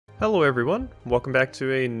Hello everyone, welcome back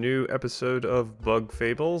to a new episode of Bug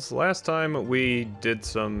Fables. Last time we did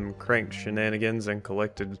some crank shenanigans and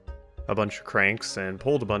collected a bunch of cranks and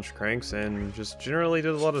pulled a bunch of cranks and just generally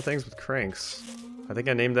did a lot of things with cranks. I think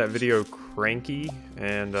I named that video Cranky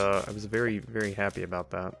and I was very, very happy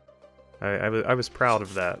about that. I was proud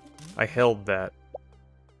of that. I held that.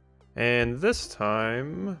 And this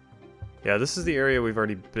time... yeah, this is the area we've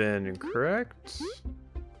already been, correct?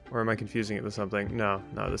 Or am I confusing it with something? No,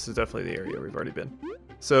 this is definitely the area we've already been.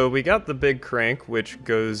 So we got the big crank, which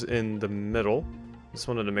goes in the middle. Just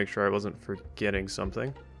wanted to make sure I wasn't forgetting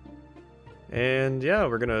something. And yeah,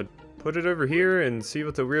 we're gonna put it over here and see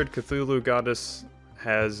what the weird Cthulhu goddess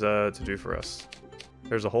has to do for us.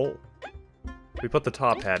 There's a hole. We put the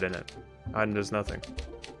top hat in it. And does nothing.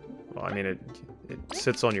 Well, I mean, it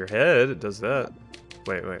sits on your head, it does that.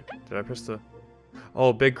 Wait, did I press the...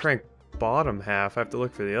 oh, big crank bottom half. I have to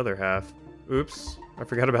look for the other half. Oops, I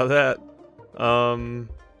forgot about that.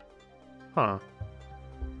 Huh.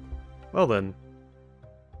 Well then.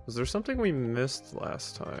 Was there something we missed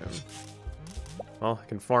last time? Well, I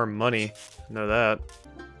can farm money. I know that.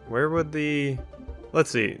 Where would the...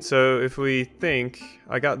 let's see. So if we think...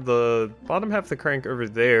 I got the bottom half of the crank over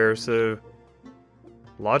there, so...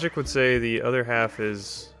 logic would say the other half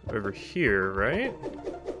is over here, right?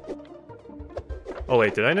 Oh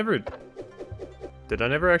wait, did I never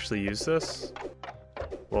actually use this?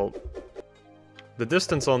 Well, the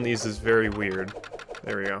distance on these is very weird.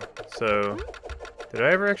 There we go. So, did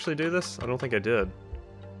I ever actually do this? I don't think I did.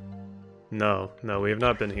 No, we have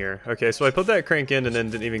not been here. Okay, so I put that crank in and then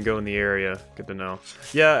didn't even go in the area. Good to know.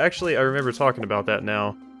 Yeah, actually, I remember talking about that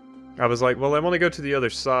now. I was like, well, I want to go to the other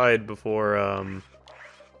side before,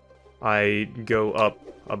 I go up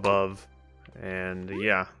above. And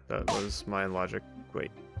yeah, that was my logic.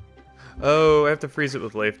 Wait. Oh, I have to freeze it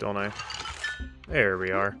with Leif, don't I? There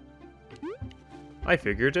we are. I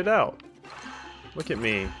figured it out. Look at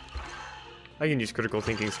me. I can use critical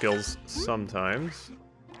thinking skills sometimes.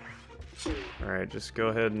 Alright, just go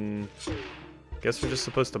ahead and... guess we're just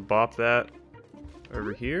supposed to bop that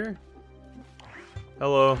over here?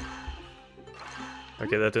 Hello.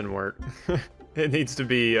 Okay, that didn't work. It needs to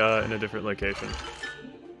be in a different location.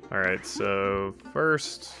 Alright, so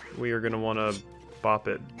first we are going to want to bop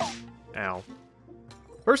it. Ow.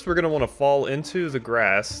 First we're going to want to fall into the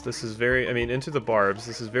grass. This is into the barbs.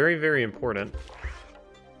 This is very, very important.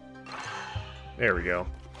 There we go.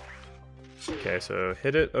 Okay, so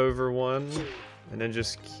hit it over one, and then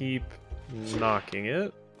just keep knocking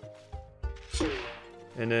it.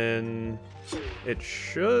 And then it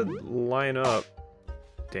should line up.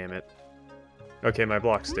 Damn it. Okay, my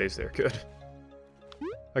block stays there. Good.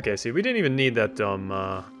 Okay, see, we didn't even need that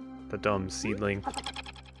dumb seedling.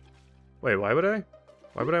 Wait, why would I?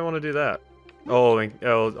 Why would I want to do that?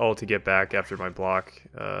 Oh, to get back after my block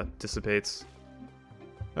dissipates.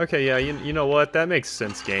 Okay, yeah, you know what? That makes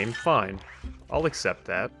sense, game. Fine. I'll accept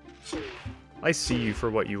that. I see you for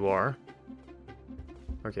what you are.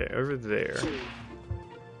 Okay, over there.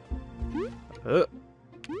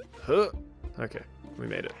 Okay, we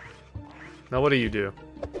made it. Now what do you do?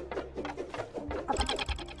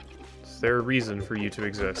 Is there a reason for you to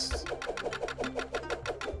exist?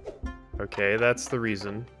 Okay, that's the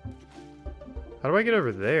reason. How do I get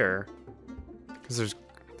over there? Because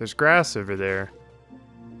there's grass over there.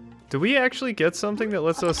 Do we actually get something that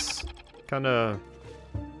lets us kind of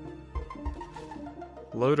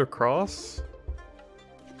load across?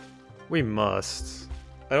 We must.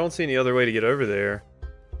 I don't see any other way to get over there.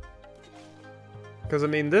 Because, I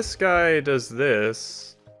mean, this guy does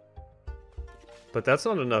this. But that's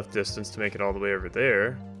not enough distance to make it all the way over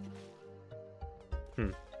there.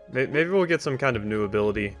 Maybe we'll get some kind of new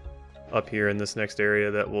ability up here in this next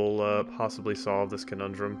area that will possibly solve this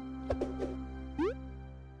conundrum.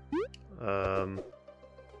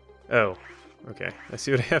 Oh, okay. I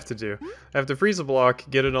see what I have to do. I have to freeze a block,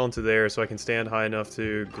 get it onto there so I can stand high enough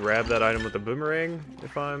to grab that item with the boomerang,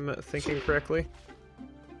 if I'm thinking correctly.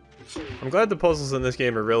 I'm glad the puzzles in this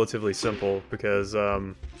game are relatively simple, because,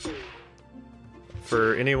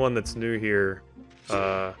 for anyone that's new here,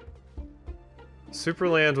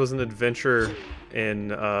 Superland was an adventure in,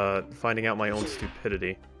 finding out my own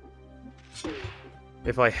stupidity.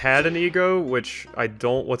 If I had an ego, which I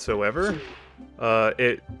don't whatsoever,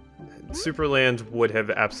 Superland would have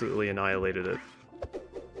absolutely annihilated it.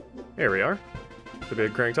 There we are. The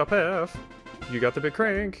big crank top half. You got the big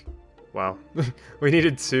crank. Wow. we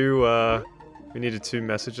needed two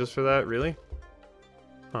messages for that, really?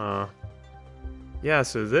 Yeah,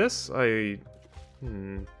 so this, I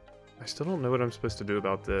still don't know what I'm supposed to do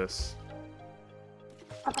about this.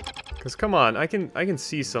 Cause come on, I can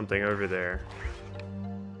see something over there.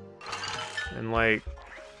 And like,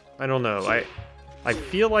 I don't know, I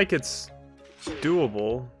feel like it's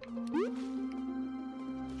doable.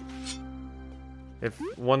 If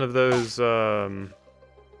one of those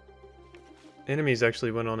enemies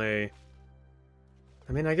actually went on a...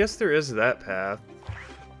 I mean, I guess there is that path.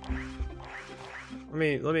 Let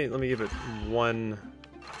me give it one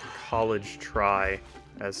college try,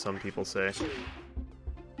 as some people say.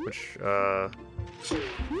 Which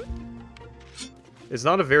is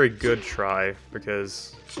not a very good try,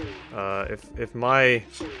 because if my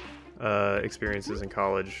experiences in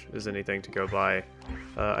college is anything to go by,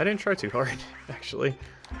 I didn't try too hard, actually.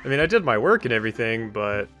 I mean, I did my work and everything,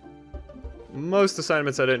 but most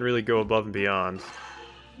assignments I didn't really go above and beyond.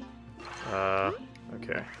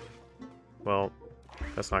 Okay. Well,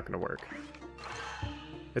 that's not gonna work.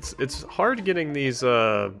 It's hard getting these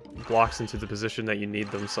blocks into the position that you need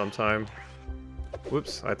them sometime.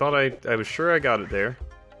 Whoops, I thought I was sure I got it there.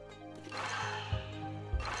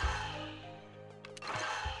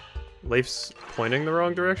 Leif's pointing the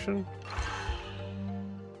wrong direction?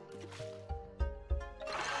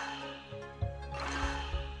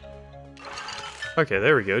 Okay,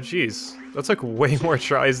 there we go. Jeez, that took way more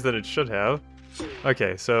tries than it should have.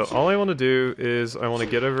 Okay, so all I want to do is I want to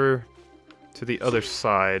get over to the other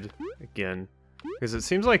side again, because it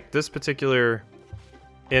seems like this particular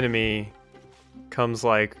enemy comes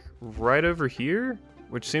like right over here,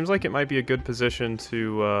 which seems like it might be a good position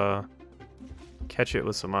to catch it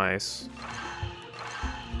with some ice.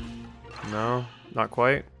 No, not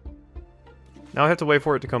quite. Now I have to wait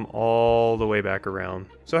for it to come all the way back around.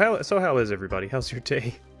 So how is everybody? How's your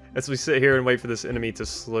day? As we sit here and wait for this enemy to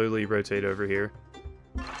slowly rotate over here.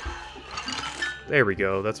 There we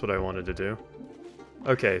go, that's what I wanted to do.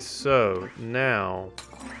 Okay, so now...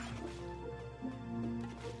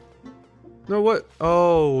 No, what?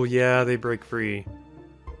 Oh, yeah, they break free.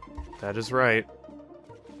 That is right.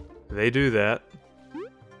 They do that.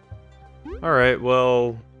 Alright,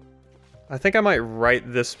 well... I think I might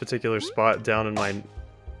write this particular spot down in my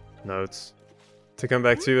notes to come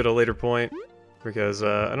back to at a later point, because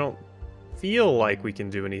I don't feel like we can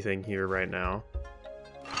do anything here right now.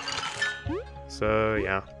 So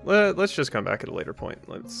yeah, let's just come back at a later point.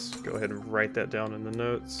 Let's go ahead and write that down in the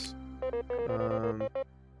notes.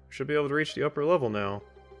 Should be able to reach the upper level now.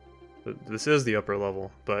 This is the upper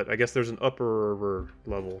level, but I guess there's an upper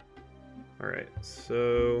level. Alright,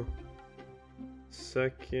 so...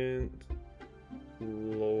 second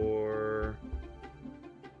floor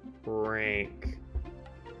rank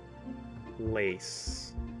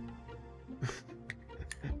lace.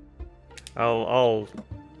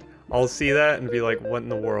 I'll see that and be like, what in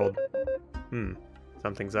the world?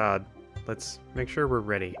 Something's odd. Let's make sure we're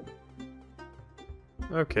ready.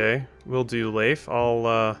 Okay, we'll do Leif.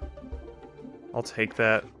 I'll take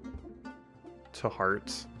that to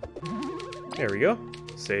heart. There we go.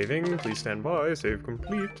 Saving, please stand by, save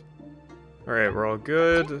complete. Alright, we're all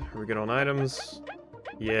good. Are we good on items?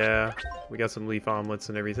 Yeah, we got some leaf omelets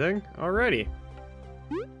and everything. Alrighty.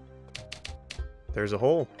 There's a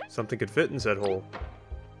hole. Something could fit in said hole.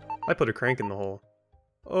 I put a crank in the hole.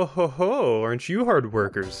 Oh ho ho, aren't you hard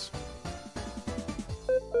workers?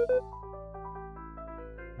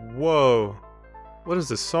 Whoa. What is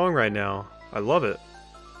this song right now? I love it.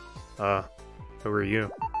 Who are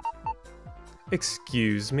you?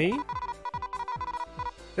 Excuse me?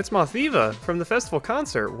 It's Mothiva from the festival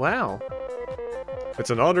concert. Wow.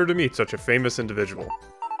 It's an honor to meet such a famous individual.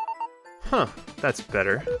 Huh, that's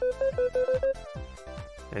better.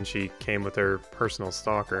 And she came with her personal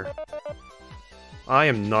stalker. I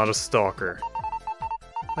am not a stalker.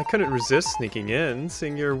 I couldn't resist sneaking in,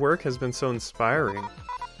 seeing your work has been so inspiring.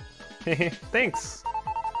 Thanks.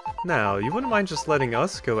 Now, you wouldn't mind just letting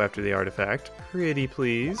us go after the artifact, pretty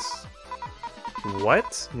please?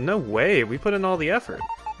 What? No way, we put in all the effort.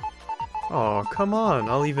 Aw, come on,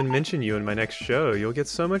 I'll even mention you in my next show. You'll get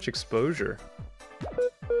so much exposure.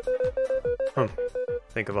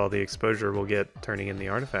 Think of all the exposure we'll get turning in the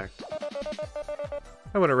artifact.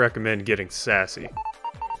 I wouldn't recommend getting sassy.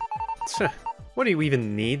 What do you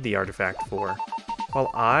even need the artifact for?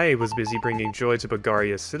 While I was busy bringing joy to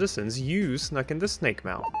Bugaria's citizens, you snuck into Snake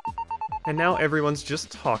Mouth. And now everyone's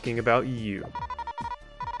just talking about you.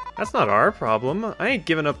 That's not our problem. I ain't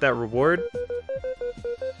giving up that reward.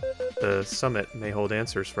 The summit may hold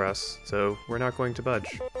answers for us, so we're not going to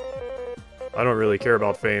budge. I don't really care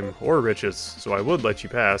about fame or riches, so I would let you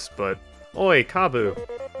pass, but... Oi, Kabbu!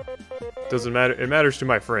 Doesn't matter, it matters to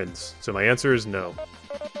my friends, so my answer is no.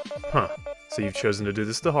 Huh, so you've chosen to do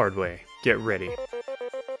this the hard way. Get ready.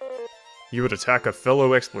 You would attack a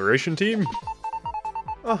fellow exploration team?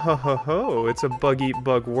 Oh ho ho ho, it's a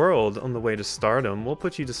bug-eat-bug world on the way to stardom. We'll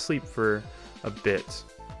put you to sleep for a bit.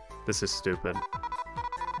 This is stupid.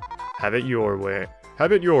 Have it your way.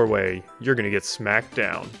 Have it your way. You're gonna get smacked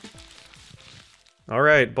down.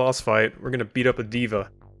 Alright, boss fight. We're gonna beat up a diva.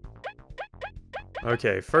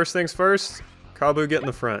 Okay, first things first. Kabbu, get in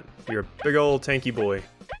the front. You're a big old tanky boy.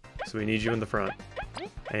 So we need you in the front.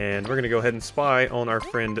 And we're gonna go ahead and spy on our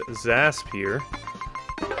friend Zasp here.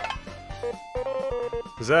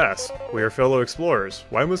 Zasp, we are fellow explorers.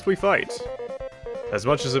 Why must we fight? As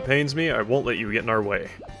much as it pains me, I won't let you get in our way.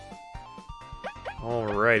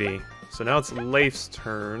 Alrighty. So now it's Leif's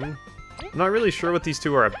turn. I'm not really sure what these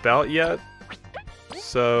two are about yet.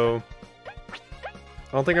 So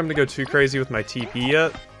I don't think I'm gonna go too crazy with my TP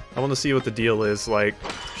yet. I want to see what the deal is. Like,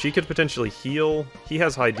 she could potentially heal. He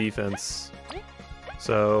has high defense.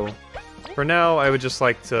 So for now, I would just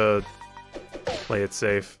like to play it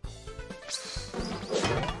safe.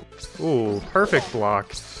 Ooh, perfect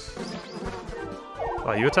block.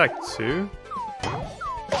 Oh, you attacked too?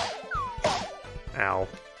 Ow.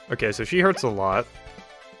 Okay, so she hurts a lot.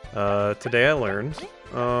 Today I learned.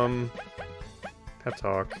 Pep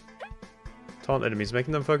talk. Taunt enemies,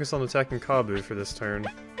 making them focus on attacking Kabbu for this turn.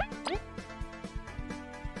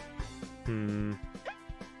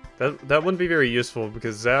 That wouldn't be very useful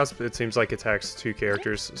because Zasp, it seems like, attacks two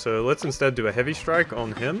characters. So let's instead do a heavy strike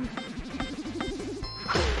on him.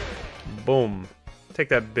 Boom. Take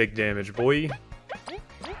that big damage, boy.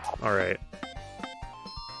 Alright.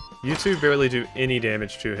 You two barely do any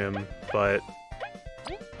damage to him, but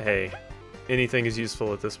hey, anything is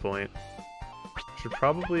useful at this point. Should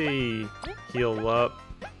probably heal up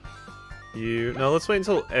you. No, let's wait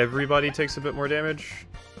until everybody takes a bit more damage.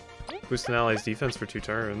 Boost an ally's defense for 2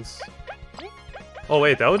 turns. Oh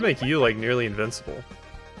wait, that would make you like nearly invincible.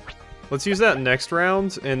 Let's use that next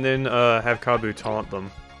round and then have Kabbu taunt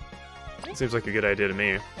them. Seems like a good idea to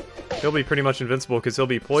me. He'll be pretty much invincible because he'll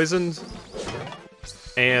be poisoned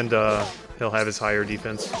and he'll have his higher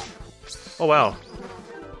defense. Oh wow.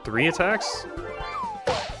 3 attacks?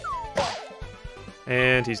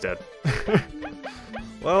 And he's dead.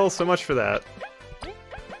 Well, so much for that.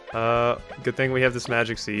 Good thing we have this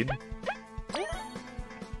magic seed.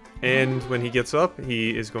 And when he gets up,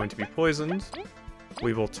 he is going to be poisoned.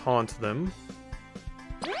 We will taunt them.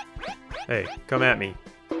 Hey, come at me.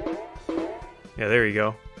 Yeah, there you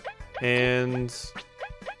go. And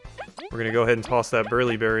we're gonna go ahead and toss that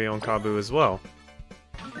Burly Berry on Kabbu as well.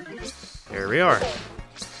 There we are.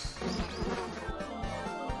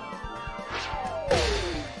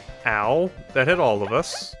 Ow, that hit all of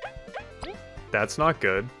us. That's not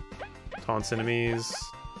good. Taunts enemies.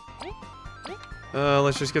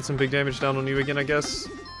 Let's just get some big damage down on you again, I guess.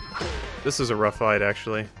 This is a rough fight,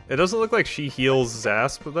 actually. It doesn't look like she heals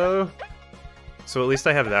Zasp, though. So at least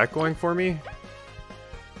I have that going for me.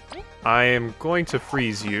 I am going to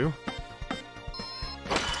freeze you.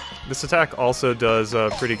 This attack also does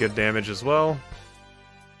pretty good damage as well.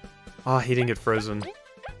 Ah, he didn't get frozen.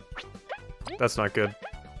 That's not good.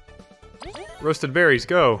 Roasted berries,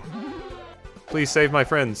 go! Please save my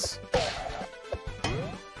friends.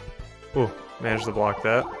 Ooh, managed to block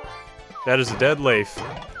that. That is a dead Leif.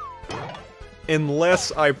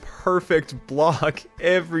 Unless I perfect block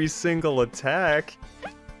every single attack.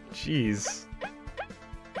 Jeez.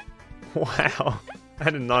 Wow. I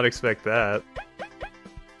did not expect that.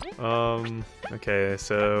 Okay,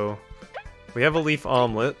 so we have a leaf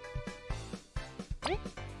omelet.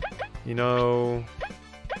 You know...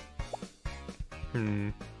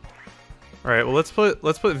 Alright, well let's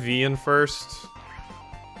put V in first.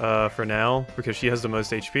 For now, because she has the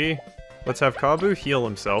most HP. Let's have Kabbu heal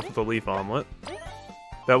himself with a leaf omelet.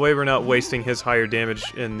 That way we're not wasting his higher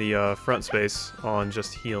damage in the front space on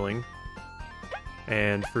just healing.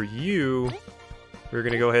 And for you, we're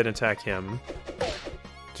gonna go ahead and attack him.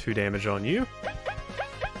 2 damage on you.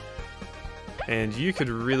 And you could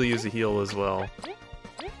really use a heal as well.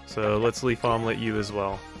 So let's leaf omelet you as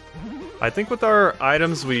well. I think with our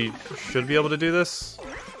items we should be able to do this.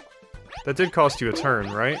 That did cost you a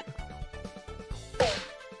turn, right?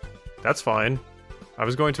 That's fine. I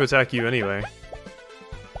was going to attack you anyway.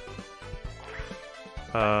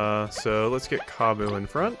 So let's get Kabbu in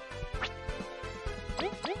front.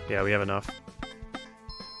 Yeah, we have enough.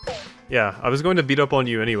 Yeah, I was going to beat up on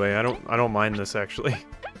you anyway. I don't mind this actually.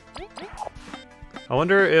 I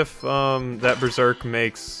wonder if that Berserk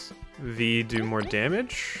makes V do more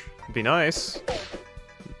damage. It'd be nice.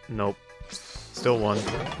 Nope. Still 1.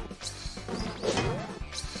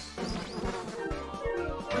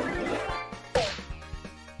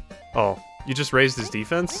 Oh, you just raised his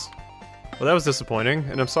defense? Well, that was disappointing,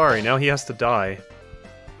 and I'm sorry, now he has to die.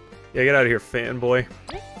 Yeah, get out of here, fanboy.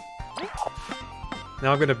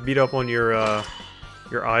 Now I'm gonna beat up on your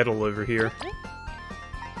idol over here.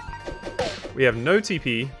 We have no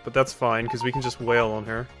TP, but that's fine, because we can just wail on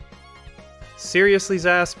her. Seriously,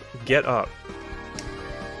 Zasp? Get up.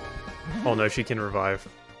 Oh no, she can revive.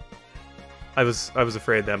 I was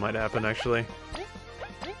afraid that might happen, actually.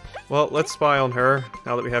 Well, let's spy on her,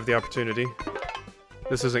 now that we have the opportunity.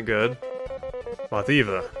 This isn't good.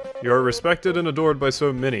 Mothiva, you are respected and adored by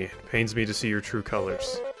so many. It pains me to see your true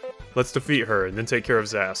colors. Let's defeat her, and then take care of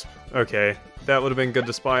Zasp. Okay, that would have been good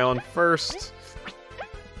to spy on first.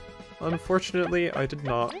 Unfortunately, I did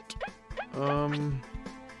not.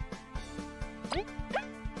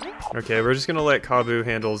 Okay, we're just gonna let Kabbu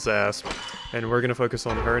handle Zasp, and we're gonna focus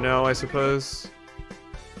on her now, I suppose.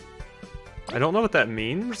 I don't know what that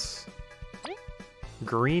means.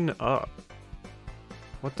 Green up.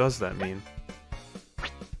 What does that mean?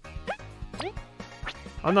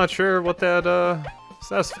 I'm not sure what that,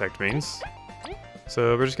 status effect means.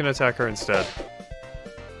 So we're just gonna attack her instead.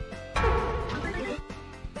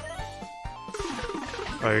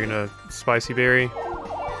 Oh, you're gonna spicy berry?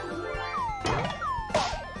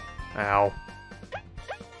 Ow.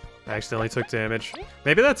 I accidentally took damage.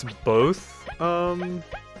 Maybe that's both,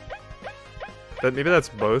 maybe that's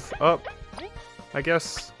both up, I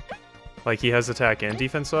guess? Like, he has attack and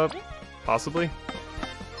defense up? Possibly?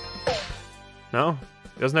 No?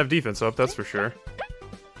 He doesn't have defense up, that's for sure.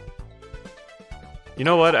 You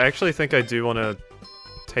know what? I actually think I do want to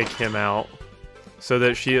take him out, so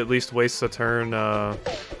that she at least wastes a turn,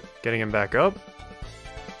 getting him back up.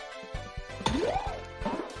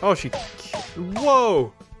 Oh, she...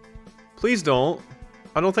 Whoa! Please don't.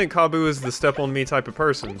 I don't think Kabbu is the step-on-me type of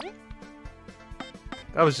person.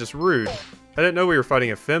 That was just rude. I didn't know we were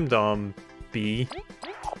fighting a femdom bee.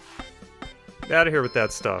 Get out of here with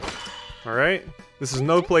that stuff. Alright? This is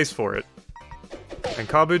no place for it. And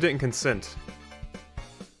Kabbu didn't consent.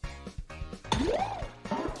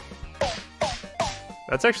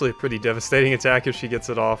 That's actually a pretty devastating attack if she gets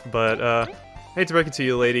it off, but, hate to break it to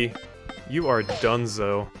you, lady. You are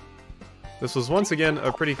donezo. This was once again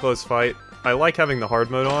a pretty close fight. I like having the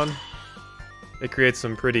hard mode on. It creates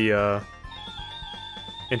some pretty,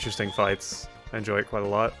 interesting fights. I enjoy it quite a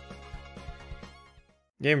lot.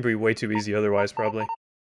 Game would be way too easy otherwise, probably.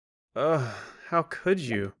 How could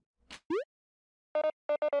you?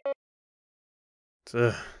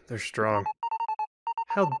 Ugh, they're strong.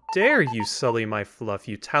 How dare you sully my fluff,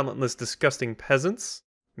 you talentless, disgusting peasants!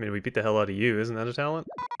 I mean, we beat the hell out of you, isn't that a talent?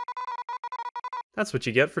 That's what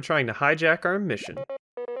you get for trying to hijack our mission.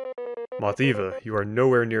 Mothiva, you are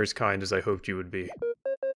nowhere near as kind as I hoped you would be.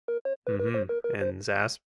 And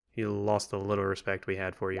Zasp, you lost the little respect we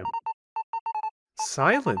had for you.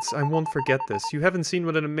 Silence! I won't forget this. You haven't seen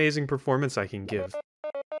what an amazing performance I can give.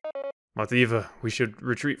 Mothiva, we should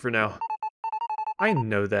retreat for now. I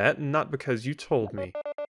know that, and not because you told me.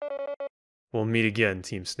 We'll meet again,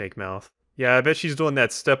 Team Snakemouth. Yeah, I bet she's doing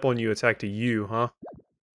that step-on-you attack to you, huh?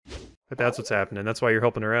 But that's what's happening. That's why you're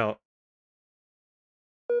helping her out.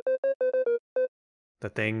 The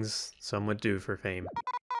things some would do for fame.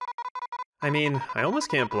 I mean, I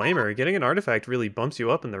almost can't blame her. Getting an artifact really bumps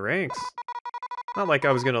you up in the ranks. Not like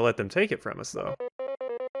I was gonna let them take it from us, though.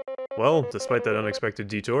 Well, despite that unexpected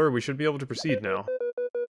detour, we should be able to proceed now.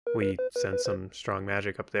 We sent some strong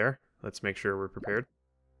magic up there. Let's make sure we're prepared.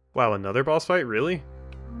 Wow, another boss fight? Really?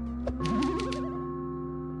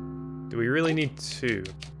 Do we really need two?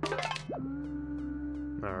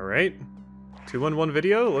 Alright. 2-in-1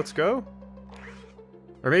 video, let's go.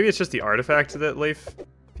 Or maybe it's just the artifact that Leif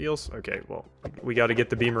feels? Okay, well, we gotta get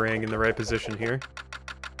the beamerang in the right position here.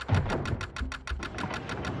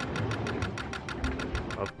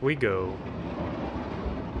 Up we go.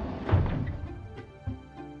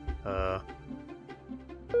 Are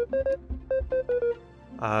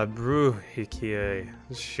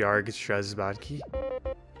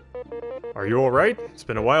you alright? It's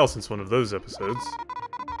been a while since one of those episodes.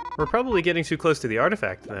 We're probably getting too close to the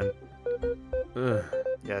artifact, then. Ugh,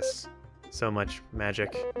 yes. So much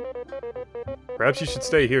magic. Perhaps you should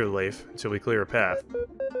stay here, Leif, until we clear a path.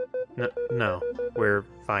 No. We're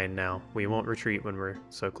fine now. We won't retreat when we're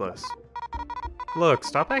so close. Look,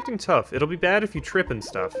 stop acting tough. It'll be bad if you trip and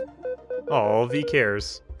stuff. Aw, V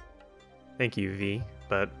cares. Thank you, V,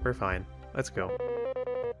 but we're fine. Let's go.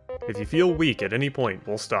 If you feel weak at any point,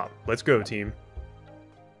 we'll stop. Let's go, team.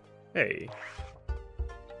 Hey.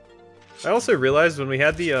 I also realized when we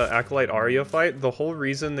had the Acolyte Arya fight, the whole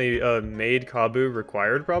reason they made Kabbu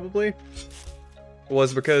required, probably,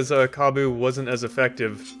 was because Kabbu wasn't as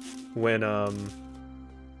effective when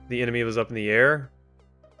the enemy was up in the air.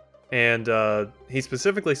 And he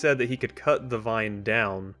specifically said that he could cut the vine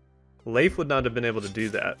down. Leif would not have been able to do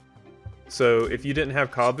that. So if you didn't have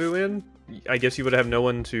Kabbu in, I guess you would have no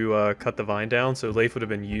one to cut the vine down, so Leif would have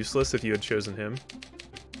been useless if you had chosen him.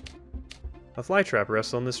 A fly trap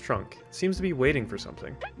rests on this trunk. It seems to be waiting for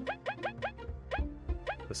something.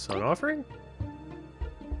 The sun offering?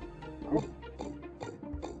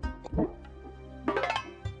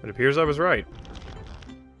 It appears I was right.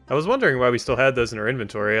 I was wondering why we still had those in our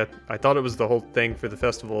inventory. I thought it was the whole thing for the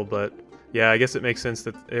festival, but yeah, I guess it makes sense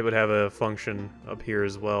that it would have a function up here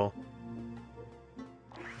as well.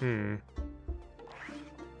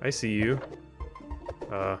 I see you.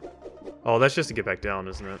 Oh, that's just to get back down,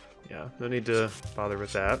 isn't it? Yeah, no need to bother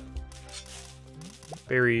with that.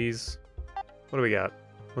 Berries. What do we got?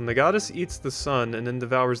 When the goddess eats the sun and then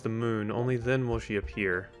devours the moon, only then will she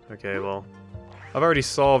appear. Okay, well, I've already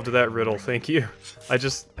solved that riddle, thank you. I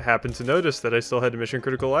just happened to notice that I still had mission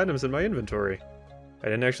critical items in my inventory. I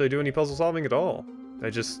didn't actually do any puzzle solving at all. I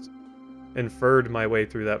just inferred my way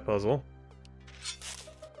through that puzzle.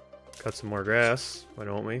 Cut some more grass, why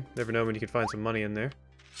don't we? Never know when you can find some money in there.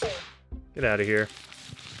 Get out of here.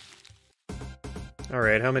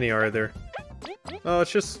 Alright, how many are there? Oh,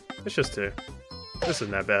 it's just 2. This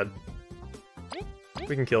isn't that bad.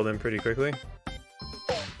 We can kill them pretty quickly.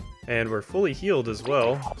 And we're fully healed as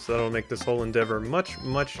well, so that'll make this whole endeavor much,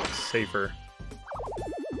 much safer.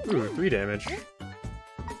 Ooh, 3 damage.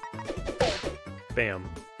 Bam.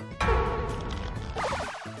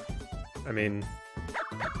 I mean...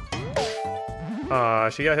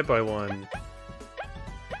 she got hit by 1.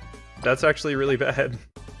 That's actually really bad,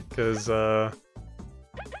 because,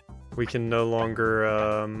 we can no longer,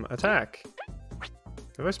 attack.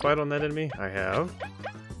 Have I spied on that enemy? I have.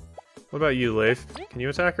 What about you, Leif? Can you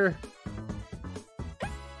attack her?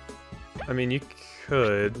 I mean, you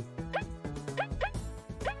could.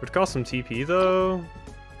 Would cost some TP, though?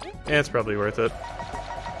 Yeah, it's probably worth it.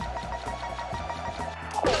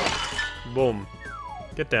 Boom.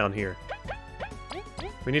 Get down here.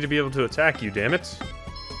 We need to be able to attack you, damn it.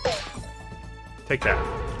 Take that.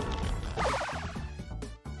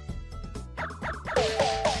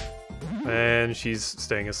 And she's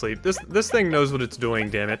staying asleep. This thing knows what it's doing,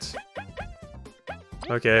 damn it.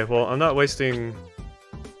 Okay, well, I'm not wasting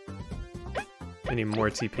any more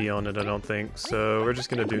TP on it, I don't think. So we're just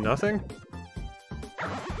gonna do nothing.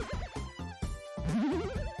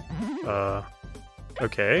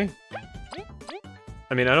 Okay.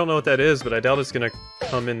 I mean, I don't know what that is, but I doubt it's gonna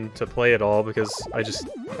come into play at all because I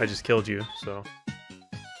just killed you, so.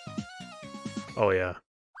 Oh yeah.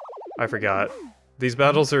 I forgot. These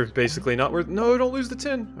battles are basically not worth— No, don't lose the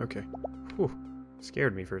 10! Okay. Whew.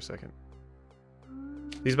 Scared me for a second.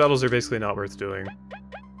 These battles are basically not worth doing.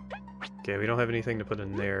 Okay, we don't have anything to put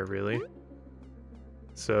in there, really.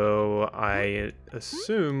 So, I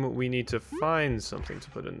assume we need to find something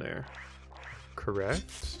to put in there.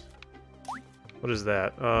 Correct? What is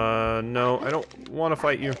that? No, I don't want to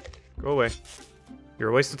fight you. Go away. You're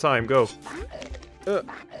a waste of time, go.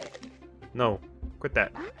 No, quit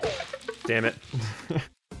that. Damn it.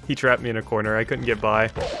 He trapped me in a corner, I couldn't get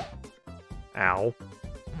by. Ow.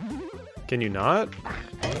 Can you not?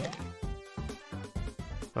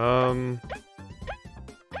 Wonder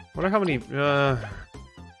how many,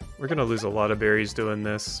 we're gonna lose a lot of berries doing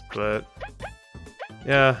this, but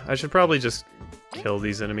yeah, I should probably just kill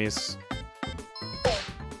these enemies.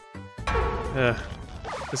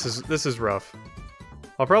 This is rough.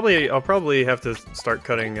 I'll probably have to start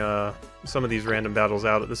cutting some of these random battles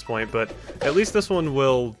out at this point, but at least this one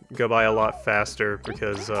will go by a lot faster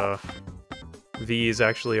because V is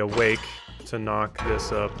actually awake to knock this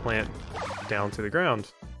plant down to the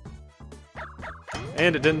ground.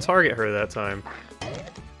 And it didn't target her that time.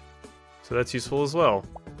 So that's useful as well.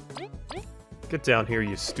 Get down here,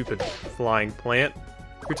 you stupid flying plant.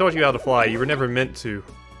 Who taught you how to fly? You were never meant to.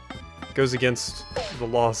 It goes against the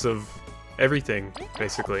laws of everything,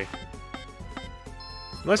 basically.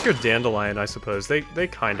 Unless you're a dandelion, I suppose. They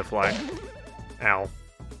kind of fly. Ow.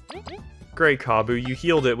 Great, Kabbu, you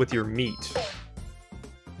healed it with your meat.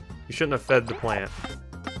 You shouldn't have fed the plant.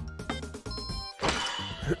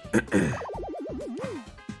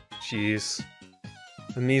 Jeez.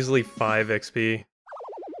 A measly 5 XP.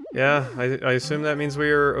 Yeah, I assume that means we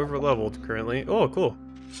are over-leveled currently. Oh, cool.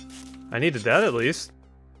 I needed that at least.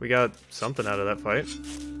 We got something out of that fight.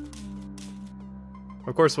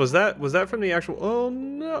 Of course, was that from the actual— Oh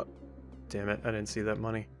no! Damn it, I didn't see that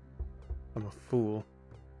money. I'm a fool.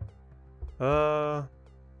 Over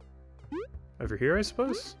here, I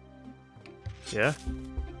suppose? Yeah.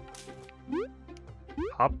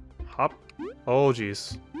 Hop, hop. Oh,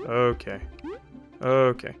 jeez. Okay.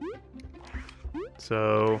 Okay.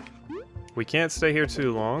 So, we can't stay here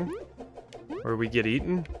too long, or we get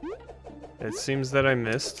eaten. It seems that I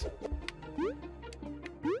missed.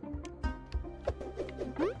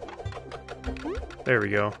 There we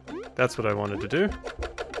go. That's what I wanted to do.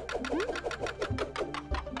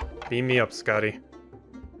 Beam me up, Scotty.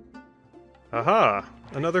 Aha!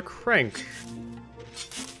 Another crank!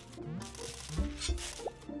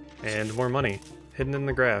 And more money. Hidden in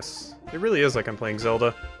the grass. It really is like I'm playing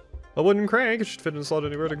Zelda. A wooden crank! It should fit in a slot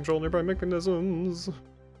anywhere to control nearby mechanisms.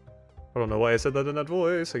 I don't know why I said that in that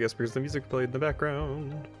voice. I guess because the music played in the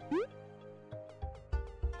background.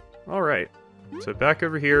 Alright. So back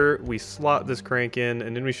over here, we slot this crank in,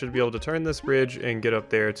 and then we should be able to turn this bridge and get up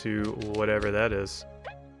there to whatever that is.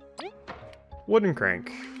 Wooden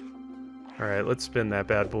crank. Alright, let's spin that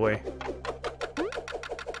bad boy.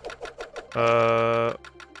 Oh.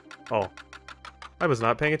 I was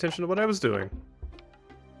not paying attention to what I was doing.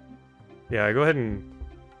 Yeah, go ahead and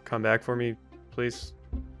come back for me, please.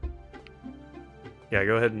 Yeah,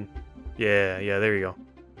 go ahead and... Yeah, there you go.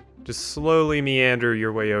 Just slowly meander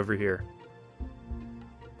your way over here.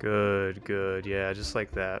 Good, good. Yeah, just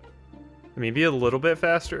like that. I mean, be a little bit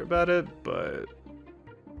faster about it, but...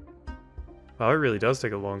 Wow, it really does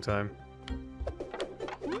take a long time.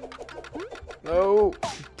 No!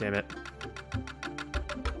 Damn it.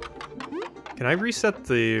 Can I reset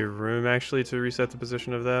the room, actually, to reset the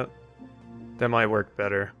position of that? That might work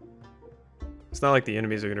better. It's not like the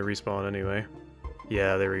enemies are going to respawn anyway.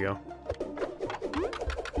 Yeah, there we go.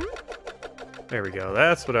 There we go.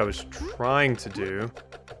 That's what I was trying to do.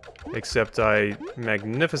 Except I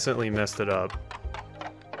magnificently messed it up.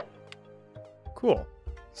 Cool.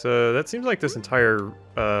 So that seems like this entire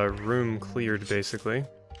room cleared, basically.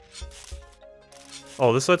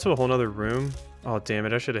 Oh, this led to a whole nother room? Oh, damn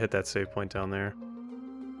it. I should have hit that save point down there.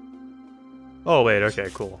 Oh, wait. Okay,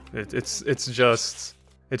 cool. It's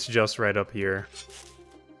just right up here.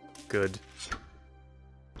 Good.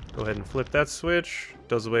 Go ahead and flip that switch.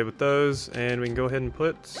 Does away with those. And we can go ahead and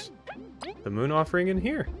put the moon offering in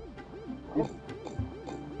here.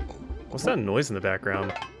 What's that noise in the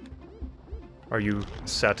background? Are you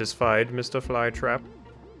satisfied, Mr. Flytrap?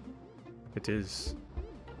 It is.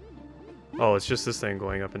 Oh, it's just this thing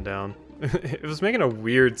going up and down. It was making a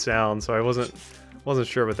weird sound, so I wasn't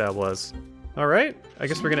sure what that was. Alright, I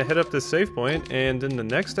guess we're gonna hit up this save point, and in the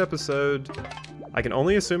next episode, I can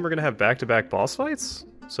only assume we're gonna have back-to-back boss fights,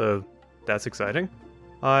 so that's exciting.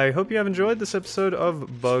 I hope you have enjoyed this episode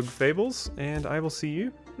of Bug Fables, and I will see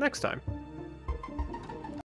you next time.